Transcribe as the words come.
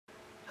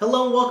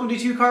Hello and welcome to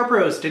Two Car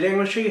Pros. Today I'm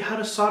going to show you how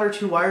to solder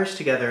two wires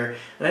together.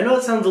 And I know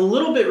it sounds a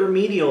little bit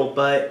remedial,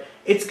 but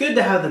it's good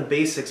to have the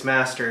basics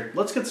mastered.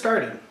 Let's get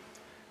started.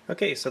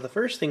 Okay, so the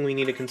first thing we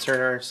need to concern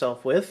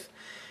ourselves with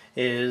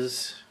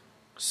is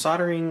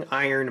soldering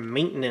iron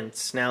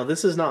maintenance. Now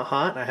this is not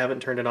hot. I haven't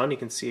turned it on. You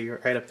can see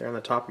right up there on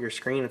the top of your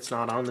screen it's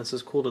not on. This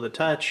is cool to the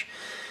touch.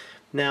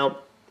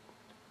 Now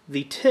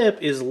the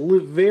tip is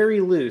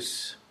very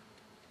loose.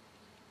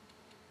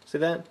 See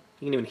that?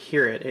 You can even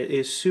hear it. It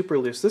is super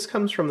loose. This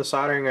comes from the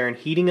soldering iron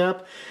heating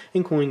up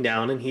and cooling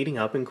down and heating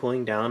up and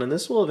cooling down, and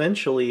this will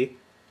eventually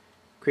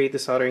create the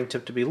soldering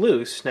tip to be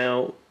loose.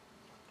 Now,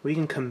 we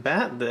can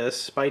combat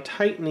this by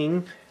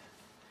tightening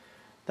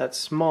that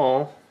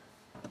small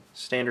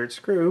standard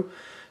screw.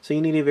 So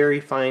you need a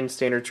very fine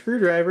standard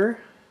screwdriver,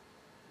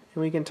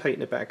 and we can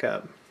tighten it back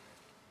up.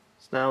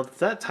 So now it's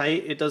that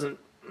tight, it doesn't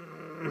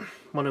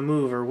want to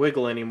move or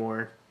wiggle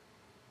anymore.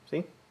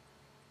 See?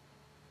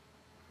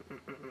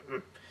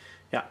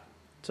 Yeah,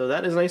 so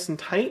that is nice and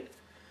tight.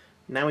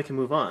 Now we can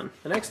move on.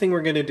 The next thing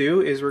we're going to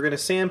do is we're going to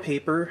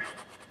sandpaper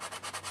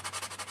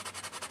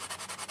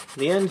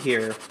the end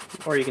here,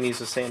 or you can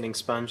use a sanding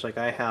sponge like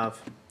I have.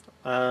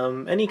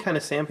 Any kind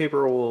of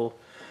sandpaper will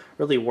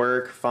really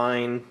work,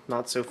 fine,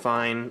 not so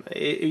fine.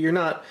 You're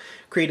not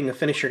creating a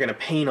finish you're going to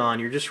paint on,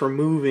 you're just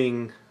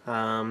removing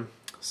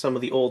some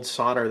of the old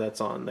solder that's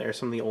on there,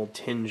 some of the old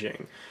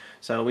tinging.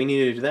 So we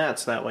need to do that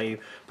so that way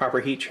proper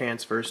heat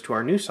transfers to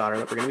our new solder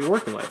that we're going to be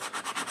working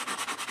with.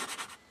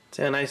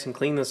 See how nice and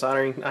clean the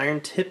soldering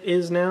iron tip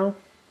is now?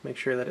 Make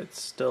sure that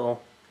it's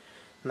still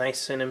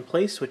nice and in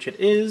place, which it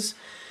is.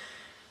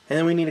 And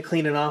then we need to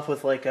clean it off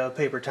with like a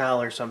paper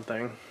towel or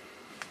something.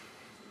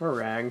 Or a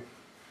rag.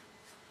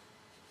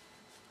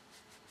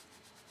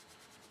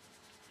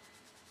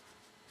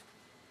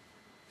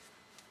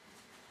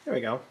 There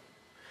we go.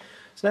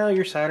 So now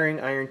your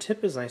soldering iron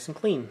tip is nice and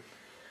clean.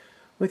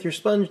 With your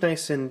sponge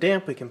nice and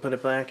damp, we can put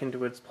it back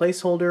into its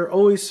placeholder.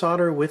 Always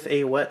solder with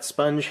a wet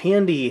sponge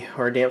handy,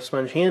 or a damp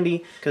sponge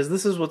handy, because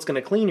this is what's going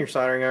to clean your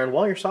soldering iron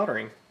while you're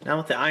soldering. Now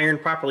with the iron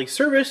properly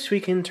serviced, we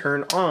can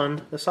turn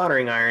on the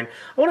soldering iron.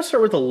 I want to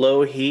start with a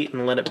low heat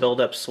and let it build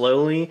up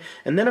slowly,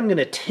 and then I'm going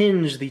to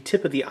tinge the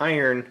tip of the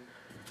iron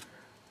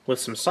with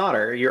some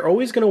solder. You're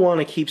always going to want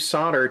to keep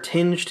solder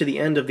tinged to the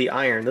end of the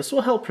iron. This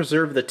will help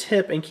preserve the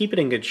tip and keep it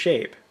in good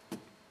shape.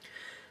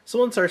 So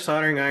once our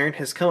soldering iron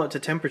has come up to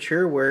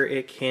temperature where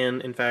it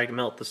can in fact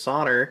melt the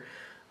solder,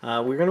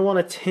 we're going to want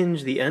to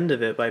tinge the end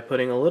of it by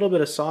putting a little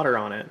bit of solder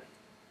on it.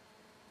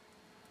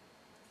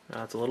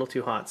 It's a little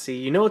too hot. See,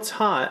 you know it's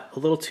hot, a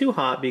little too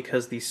hot,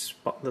 because the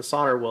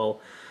solder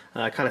will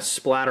kind of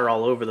splatter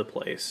all over the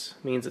place.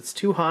 It means it's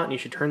too hot and you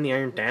should turn the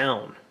iron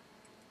down.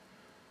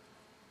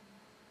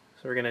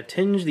 So we're going to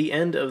tinge the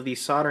end of the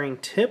soldering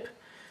tip.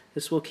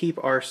 This will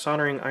keep our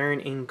soldering iron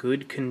in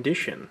good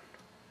condition.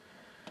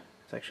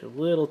 It's actually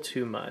a little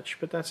too much,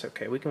 but that's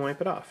okay. We can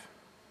wipe it off.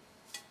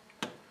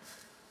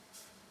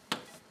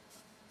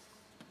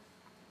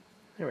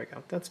 There we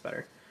go. That's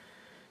better.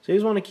 So you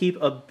just want to keep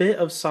a bit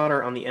of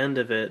solder on the end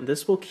of it.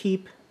 This will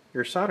keep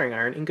your soldering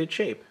iron in good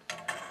shape.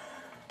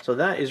 So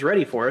that is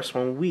ready for us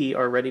when we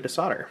are ready to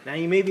solder. Now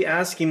you may be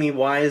asking me,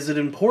 why is it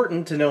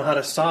important to know how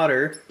to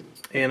solder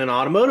in an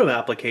automotive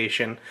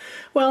application?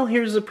 Well,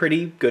 here's a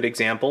pretty good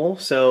example.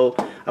 So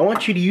I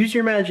want you to use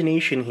your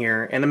imagination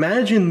here and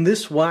imagine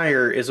this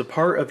wire is a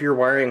part of your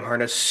wiring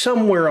harness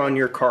somewhere on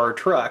your car or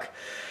truck.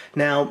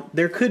 Now,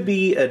 there could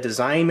be a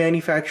design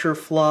manufacturer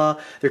flaw,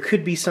 there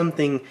could be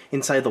something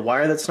inside the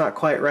wire that's not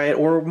quite right,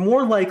 or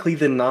more likely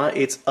than not,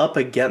 it's up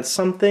against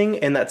something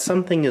and that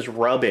something is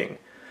rubbing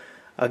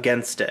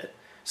against it.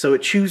 So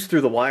it chews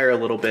through the wire a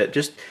little bit,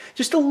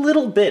 just a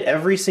little bit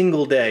every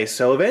single day.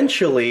 So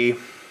eventually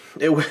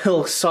it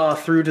will saw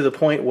through to the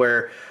point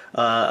where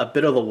a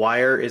bit of the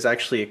wire is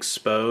actually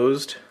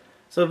exposed.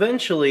 So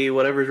eventually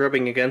whatever's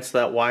rubbing against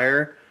that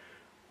wire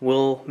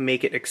will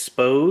make it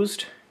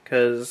exposed,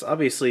 because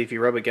obviously if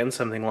you rub against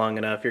something long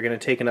enough, you're going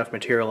to take enough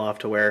material off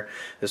to where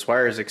this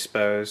wire is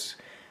exposed.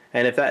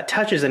 And if that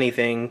touches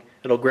anything,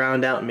 it'll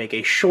ground out and make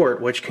a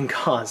short, which can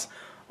cause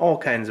all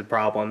kinds of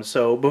problems.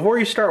 So before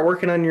you start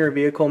working on your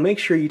vehicle, make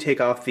sure you take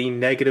off the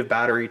negative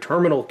battery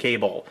terminal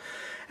cable.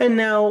 And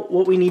now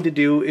what we need to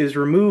do is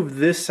remove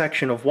this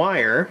section of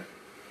wire.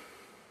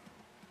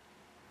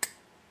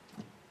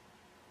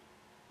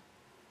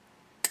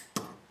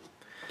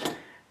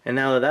 And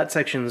now that that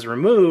section is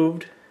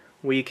removed,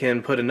 we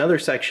can put another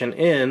section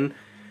in,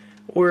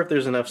 or if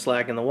there's enough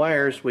slack in the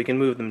wires, we can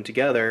move them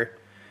together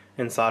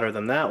and solder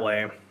them that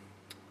way.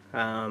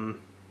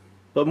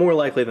 But more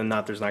likely than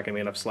not, there's not going to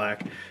be enough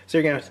slack. So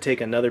you're going to have to take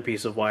another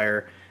piece of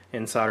wire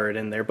and solder it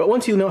in there. But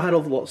once you know how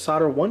to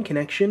solder one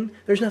connection,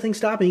 there's nothing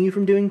stopping you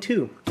from doing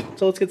two.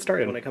 So let's get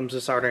started. When it comes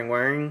to soldering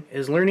wiring,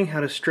 is learning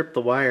how to strip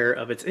the wire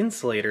of its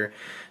insulator.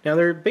 Now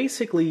there are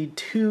basically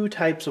two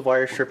types of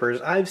wire strippers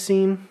I've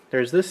seen.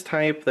 There's this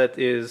type that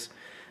is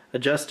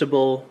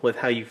adjustable with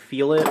how you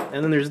feel it,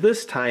 and then there's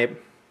this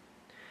type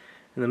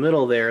in the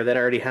middle there that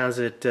already has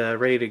it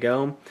ready to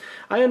go.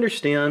 I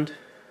understand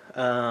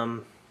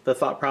the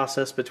thought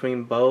process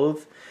between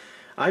both.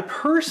 I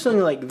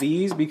personally like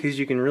these because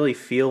you can really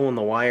feel when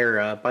the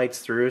wire bites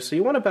through. So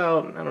you want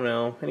about, I don't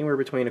know, anywhere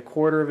between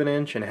 1/4 of an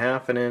inch and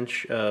 1/2 an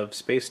inch of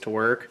space to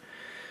work.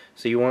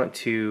 So you want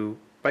to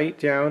bite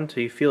down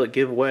till you feel it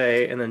give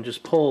way and then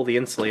just pull the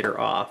insulator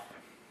off.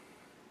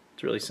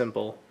 It's really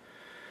simple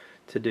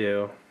to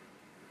do.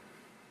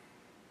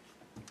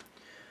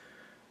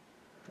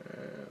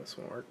 This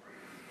won't work.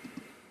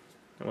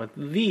 And with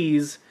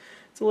these,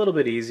 it's a little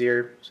bit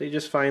easier. So you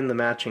just find the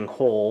matching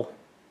hole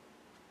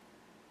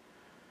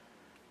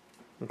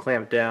and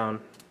clamp down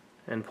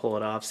and pull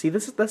it off. See,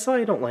 that's why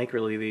I don't like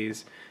really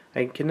these.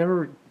 I can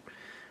never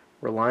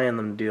rely on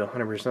them to do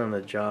 100% of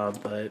the job,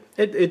 but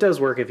it does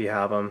work if you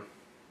have them.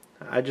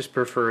 I just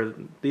prefer,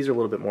 these are a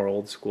little bit more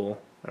old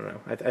school. I don't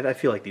know. I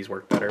feel like these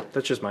work better.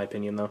 That's just my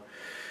opinion though.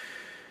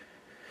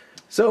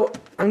 So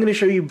I'm going to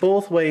show you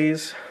both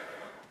ways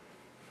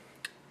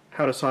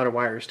how to solder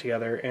wires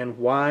together and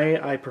why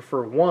I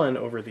prefer one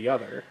over the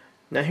other.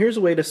 Now here's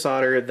a way to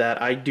solder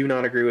that I do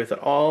not agree with at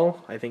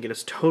all. I think it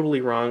is totally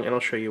wrong, and I'll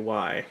show you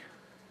why.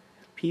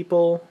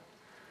 People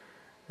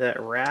that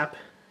wrap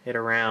it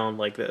around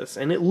like this,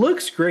 and it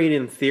looks great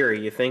in theory.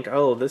 You think,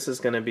 oh, this is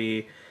going to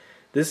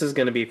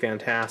be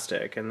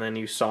fantastic, and then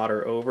you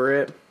solder over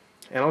it,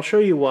 and I'll show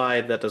you why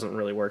that doesn't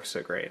really work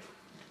so great.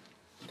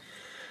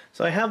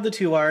 So I have the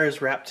two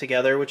wires wrapped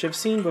together, which I've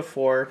seen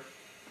before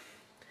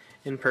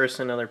in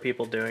person, other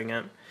people doing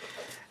it,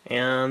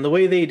 and the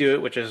way they do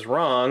it, which is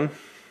wrong,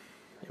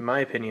 in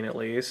my opinion at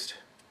least,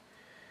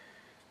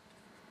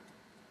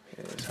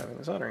 is having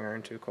the soldering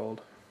iron too cold,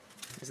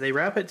 is they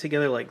wrap it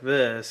together like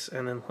this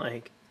and then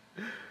like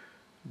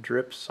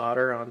drip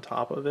solder on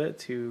top of it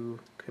to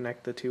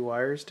connect the two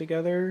wires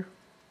together.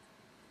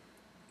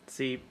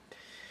 See,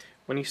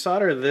 when you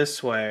solder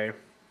this way,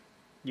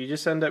 you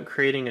just end up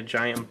creating a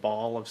giant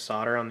ball of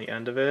solder on the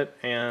end of it,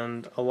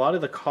 and a lot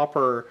of the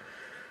copper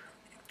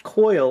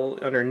coil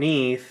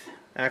underneath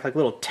act like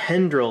little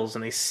tendrils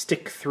and they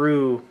stick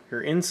through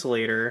your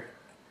insulator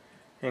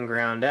and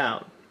ground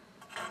out.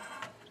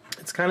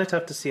 It's kind of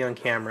tough to see on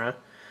camera.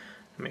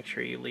 Make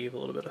sure you leave a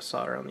little bit of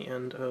solder on the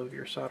end of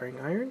your soldering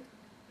iron.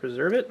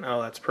 Preserve it.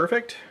 Oh, that's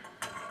perfect.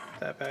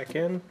 Put that back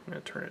in. I'm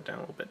going to turn it down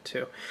a little bit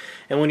too.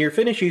 And when you're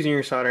finished using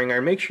your soldering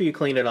iron, make sure you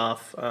clean it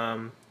off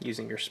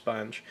using your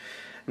sponge.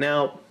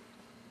 Now,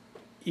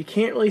 you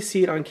can't really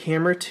see it on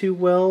camera too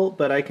well,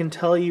 but I can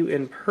tell you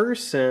in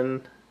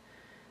person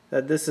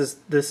that this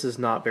is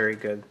not very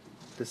good.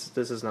 This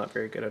is not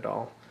very good at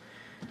all.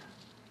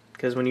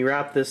 Because when you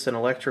wrap this in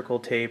electrical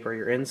tape or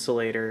your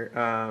insulator,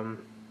 yeah,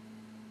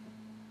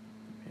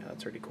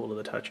 that's pretty cool to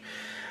the touch.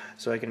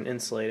 So I can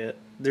insulate it.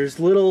 There's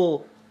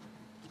little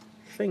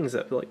things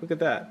that, like, look at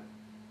that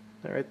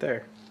right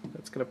there.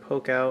 That's going to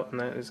poke out, and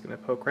that is going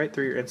to poke right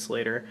through your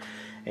insulator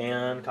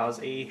and cause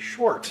a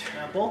short.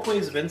 Now, both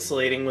ways of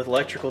insulating with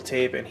electrical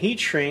tape and heat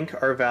shrink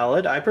are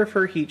valid. I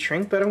prefer heat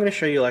shrink, but I'm going to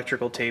show you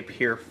electrical tape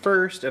here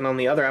first, and on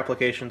the other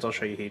applications I'll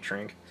show you heat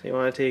shrink. So you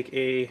want to take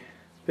a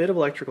bit of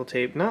electrical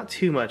tape, not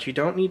too much. You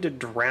don't need to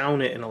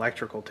drown it in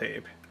electrical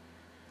tape.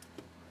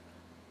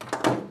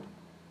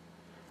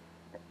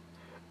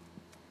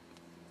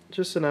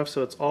 Just enough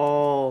so it's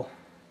all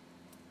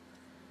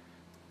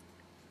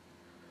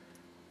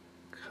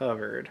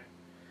covered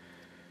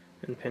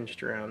and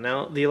pinched around.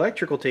 Now, the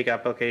electrical tape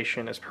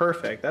application is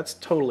perfect. That's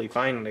totally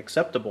fine and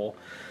acceptable.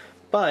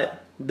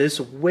 But this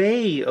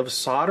way of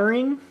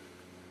soldering,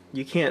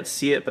 you can't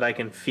see it, but I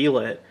can feel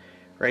it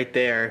right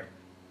there.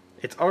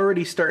 It's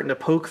already starting to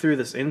poke through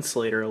this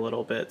insulator a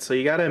little bit. So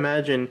you got to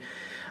imagine,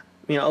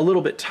 you know, a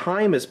little bit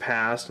time has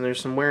passed and there's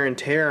some wear and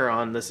tear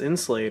on this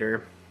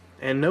insulator,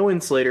 and no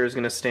insulator is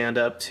going to stand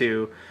up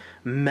to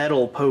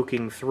metal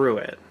poking through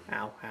it.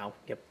 Ow, ow,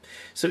 yep.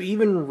 So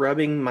even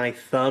rubbing my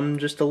thumb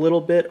just a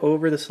little bit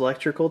over this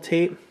electrical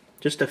tape,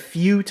 just a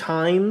few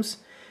times,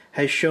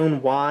 has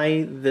shown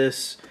why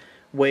this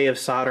way of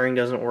soldering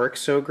doesn't work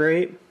so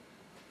great.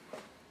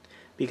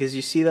 Because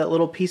you see that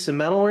little piece of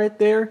metal right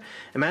there?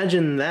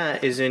 Imagine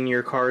that is in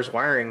your car's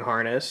wiring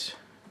harness,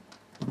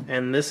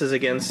 and this is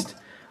against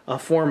a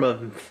form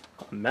of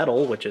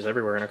metal, which is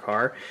everywhere in a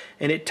car,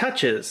 and it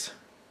touches.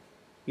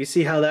 You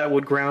see how that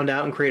would ground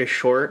out and create a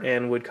short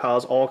and would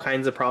cause all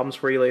kinds of problems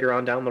for you later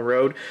on down the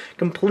road,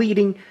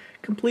 completely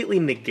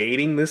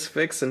negating this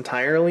fix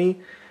entirely.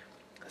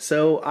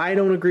 So I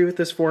don't agree with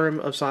this form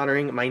of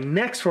soldering. My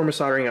next form of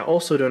soldering I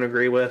also don't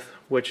agree with,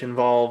 which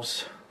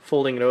involves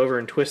folding it over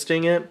and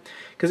twisting it,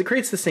 because it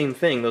creates the same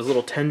thing. Those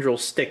little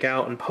tendrils stick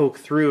out and poke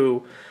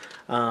through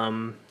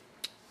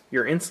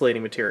your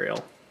insulating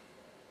material.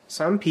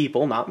 Some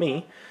people, not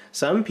me,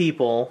 some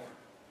people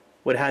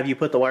would have you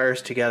put the wires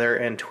together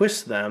and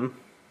twist them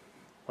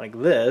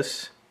like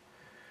this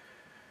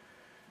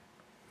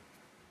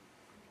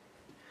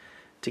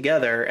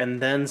together and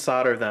then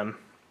solder them.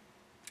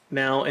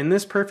 Now, in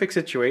this perfect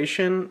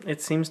situation, it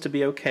seems to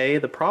be okay.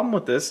 The problem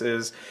with this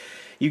is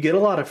you get a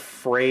lot of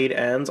frayed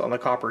ends on the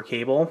copper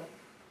cable.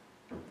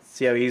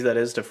 See how easy that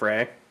is to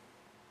fray,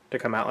 to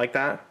come out like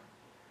that?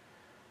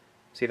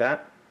 See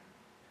that?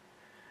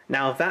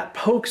 Now if that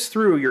pokes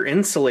through your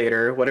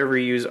insulator, whatever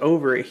you use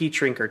over it, heat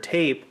shrink or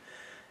tape,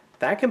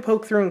 that can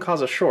poke through and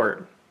cause a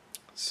short.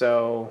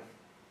 So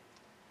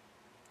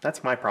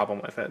that's my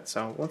problem with it.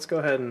 So let's go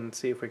ahead and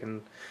see if we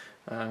can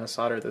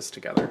solder this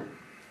together.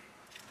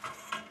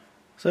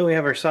 So we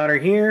have our solder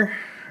here,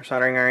 our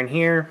soldering iron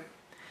here,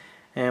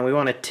 and we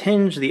want to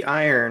tinge the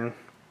iron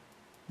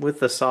with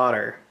the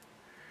solder.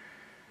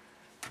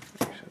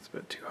 Actually, that's a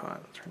bit too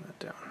hot. Let's turn that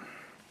down.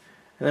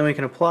 And then we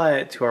can apply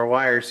it to our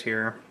wires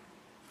here.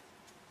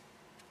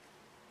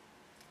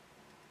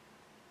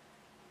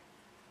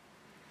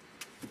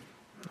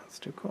 That's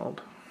too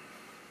cold.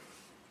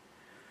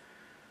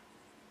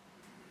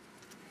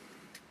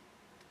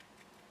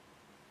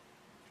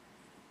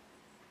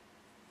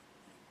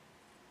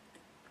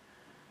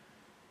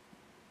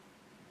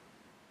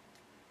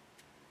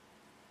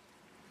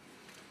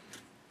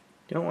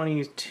 You don't want to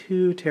use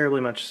too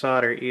terribly much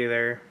solder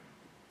either.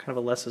 Kind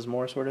of a less is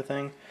more sort of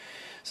thing.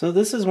 So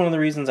this is one of the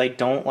reasons I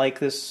don't like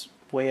this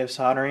way of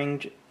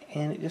soldering,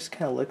 and it just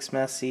kind of looks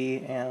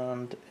messy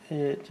and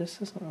it just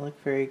doesn't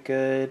look very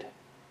good.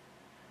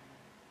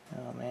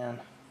 Oh man,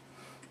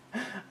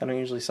 I don't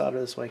usually solder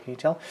this way, can you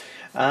tell?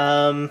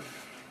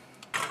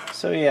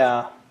 So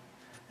yeah,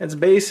 it's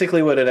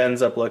basically what it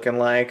ends up looking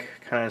like,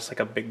 kind of just like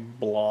a big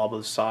blob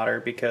of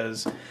solder,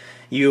 because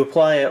you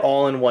apply it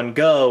all in one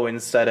go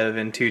instead of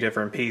in two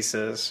different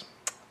pieces.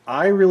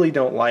 I really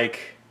don't like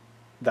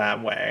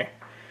that way.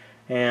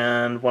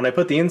 And when I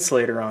put the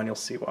insulator on, you'll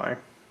see why.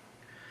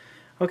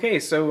 Okay,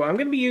 so I'm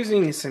going to be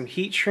using some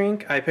heat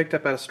shrink I picked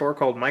up at a store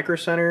called Micro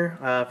Center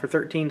for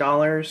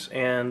 $13,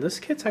 and this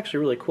kit's actually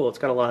really cool. It's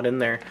got a lot in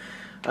there.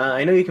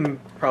 I know you can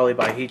probably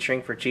buy heat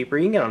shrink for cheaper.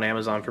 You can get it on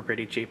Amazon for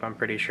pretty cheap, I'm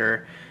pretty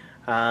sure.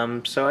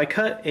 So I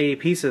cut a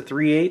piece of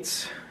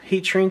 3/8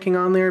 heat shrinking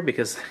on there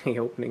because the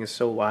opening is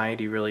so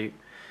wide, you really,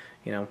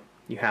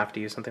 you have to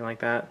use something like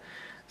that.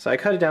 So I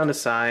cut it down to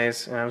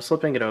size, and I'm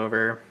slipping it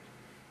over,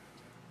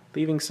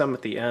 leaving some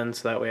at the end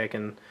so that way I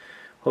can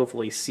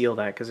hopefully seal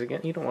that, because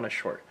again, you don't want to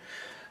short.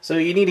 So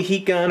you need a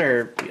heat gun,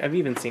 or I've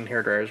even seen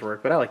hair dryers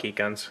work, but I like heat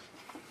guns.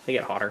 They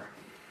get hotter.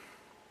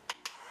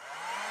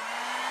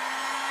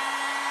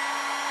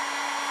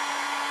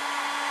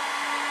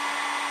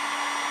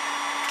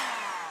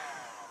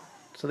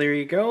 So there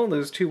you go,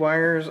 those two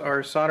wires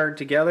are soldered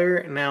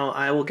together. Now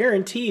I will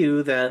guarantee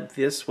you that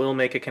this will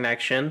make a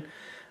connection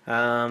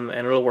and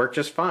it'll work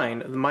just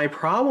fine. My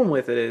problem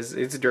with it is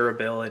its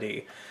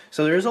durability.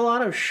 So there's a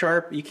lot of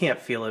sharp, you can't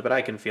feel it, but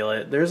I can feel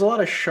it. There's a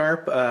lot of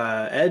sharp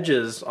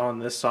edges on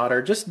this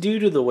solder just due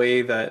to the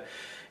way that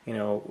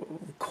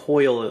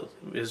coil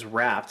is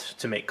wrapped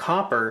to make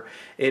copper.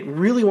 It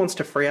really wants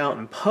to fray out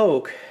and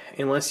poke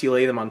unless you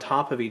lay them on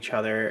top of each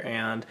other,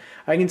 and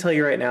I can tell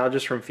you right now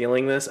just from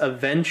feeling this,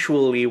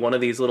 eventually one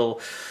of these little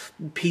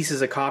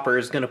pieces of copper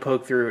is going to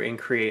poke through and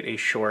create a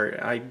short.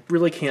 I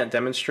really can't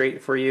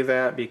demonstrate for you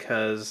that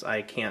because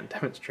I can't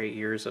demonstrate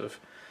years of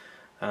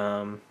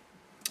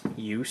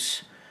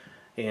use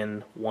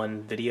in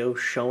one video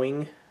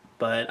showing,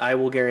 but I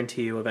will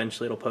guarantee you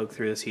eventually it'll poke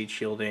through this heat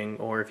shielding,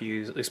 or if you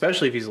use,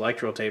 especially if you use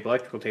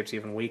electrical tape's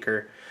even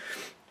weaker.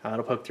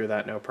 It'll poke through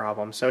that no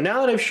problem. So now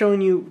that I've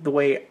shown you the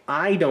way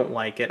I don't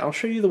like it, I'll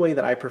show you the way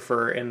that I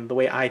prefer and the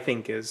way I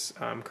think is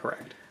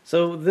correct.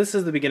 So this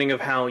is the beginning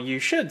of how you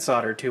should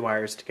solder two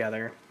wires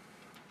together.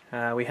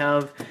 We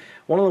have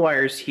one of the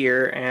wires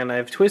here, and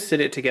I've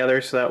twisted it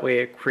together so that way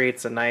it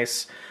creates a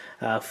nice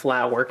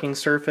flat working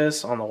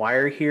surface on the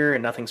wire here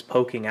and nothing's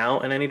poking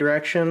out in any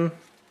direction.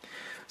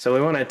 So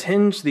we want to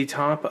tinge the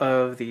top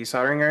of the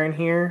soldering iron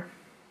here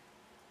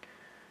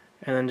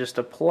and then just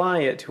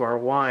apply it to our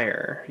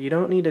wire. You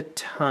don't need a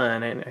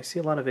ton, and I see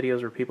a lot of videos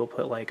where people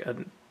put like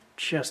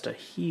just a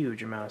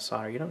huge amount of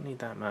solder. You don't need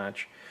that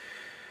much.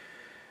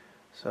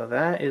 So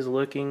that is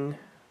looking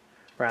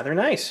rather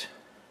nice.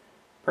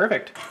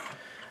 Perfect.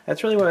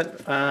 That's really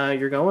what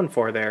you're going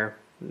for there.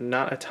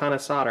 Not a ton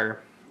of solder.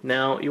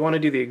 Now you want to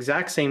do the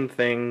exact same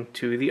thing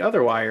to the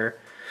other wire.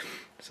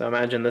 So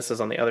imagine this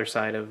is on the other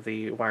side of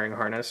the wiring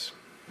harness.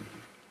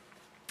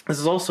 This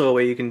is also a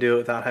way you can do it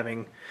without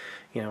having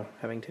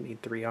to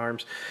need 3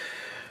 arms.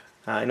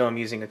 I know I'm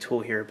using a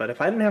tool here, but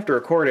if I didn't have to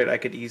record it, I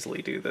could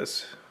easily do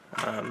this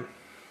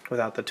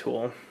without the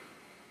tool.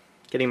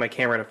 Getting my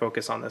camera to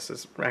focus on this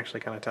is actually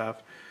kind of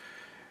tough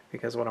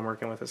because what I'm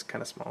working with is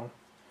kind of small.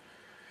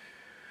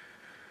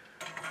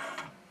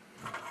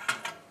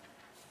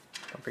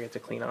 Don't forget to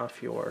clean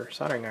off your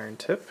soldering iron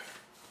tip.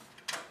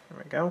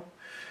 There we go.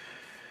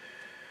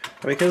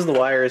 Because the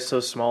wire is so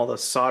small, the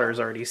solder is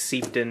already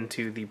seeped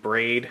into the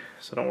braid,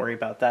 so don't worry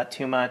about that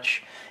too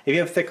much. If you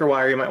have thicker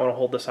wire, you might want to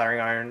hold the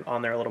soldering iron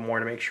on there a little more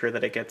to make sure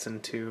that it gets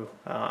into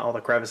all the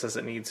crevices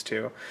it needs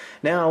to.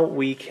 Now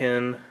we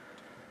can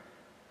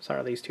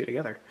solder these two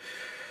together.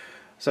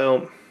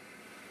 So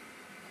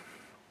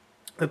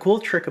the cool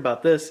trick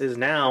about this is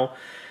now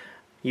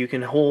you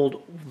can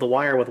hold the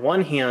wire with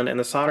one hand and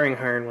the soldering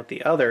iron with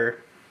the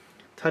other,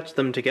 touch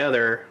them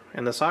together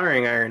and the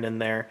soldering iron in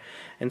there,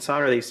 and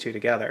solder these two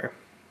together.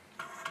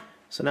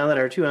 So now that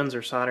our two ends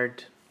are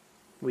soldered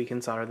we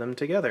can solder them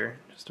together.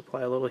 Just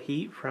apply a little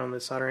heat from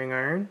the soldering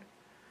iron.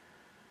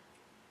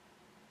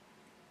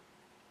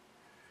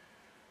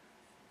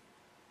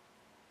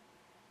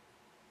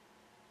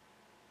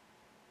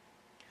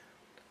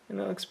 And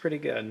that looks pretty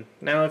good.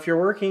 Now if you're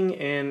working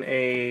in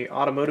a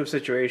automotive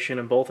situation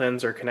and both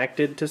ends are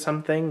connected to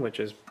something, which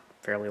is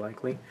fairly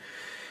likely,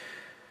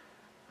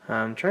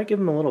 try to give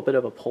them a little bit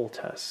of a pull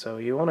test. So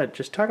you want to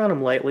just tug on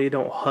them lightly,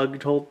 don't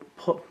hug to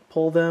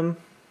pull them.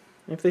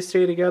 If they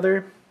stay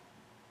together,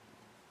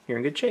 you're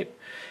in good shape.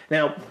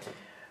 Now,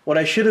 what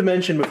I should have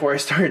mentioned before I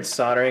started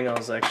soldering, I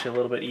was actually a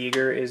little bit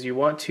eager, is you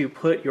want to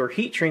put your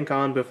heat shrink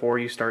on before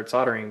you start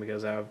soldering,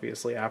 because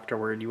obviously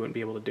afterward you wouldn't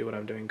be able to do what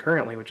I'm doing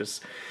currently, which is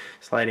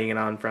sliding it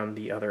on from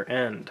the other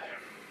end.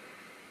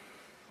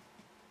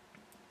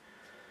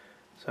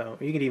 So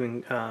you could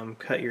even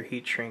cut your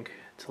heat shrink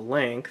to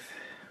length.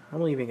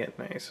 I'm leaving it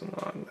nice and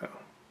long though.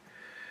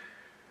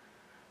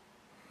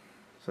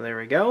 So there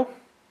we go.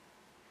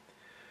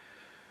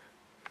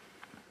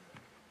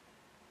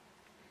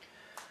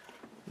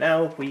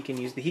 Now we can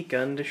use the heat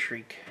gun to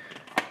shrink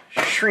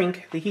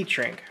the heat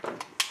shrink.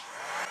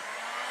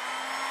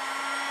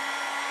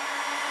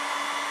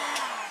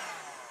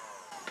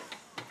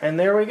 And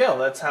there we go.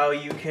 That's how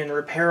you can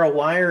repair a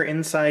wire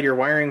inside your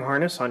wiring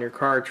harness on your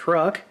car or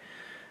truck.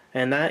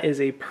 And that is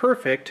a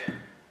perfectly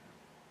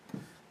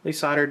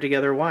soldered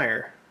together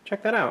wire.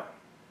 Check that out.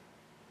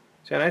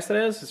 See how nice that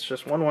is? It's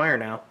just one wire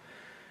now.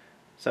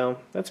 So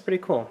that's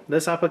pretty cool.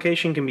 This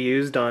application can be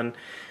used on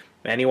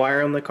any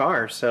wire on the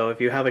car. So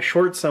if you have a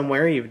short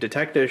somewhere, you've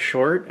detected a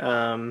short,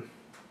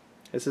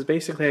 this is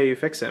basically how you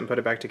fix it and put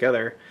it back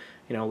together.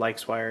 You know,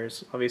 likes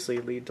wires obviously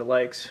lead to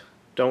likes.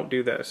 Don't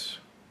do this.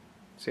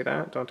 See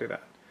that? Don't do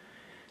that.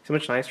 See how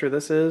much nicer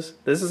this is?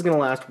 This is going to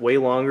last way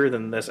longer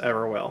than this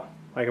ever will.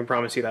 I can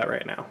promise you that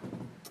right now.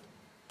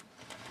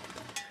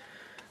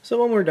 So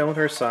when we're done with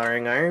our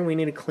soldering iron, we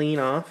need to clean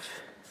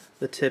off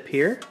the tip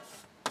here.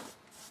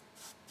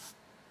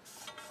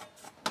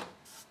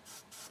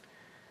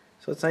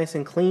 So it's nice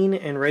and clean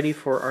and ready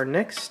for our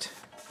next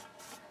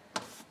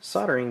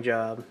soldering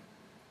job.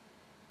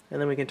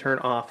 And then we can turn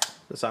off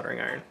the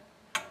soldering iron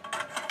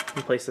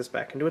and place this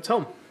back into its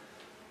home.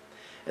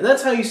 And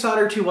that's how you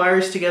solder two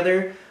wires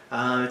together.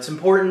 It's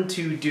important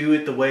to do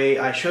it the way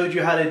I showed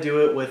you how to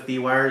do it, with the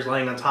wires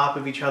lying on top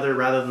of each other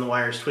rather than the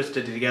wires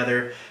twisted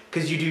together,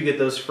 because you do get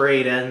those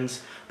frayed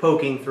ends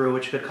poking through,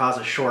 which could cause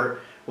a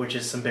short, which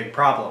is some big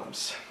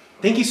problems.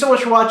 Thank you so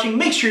much for watching.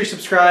 Make sure you're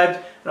subscribed,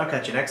 and I'll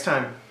catch you next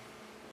time.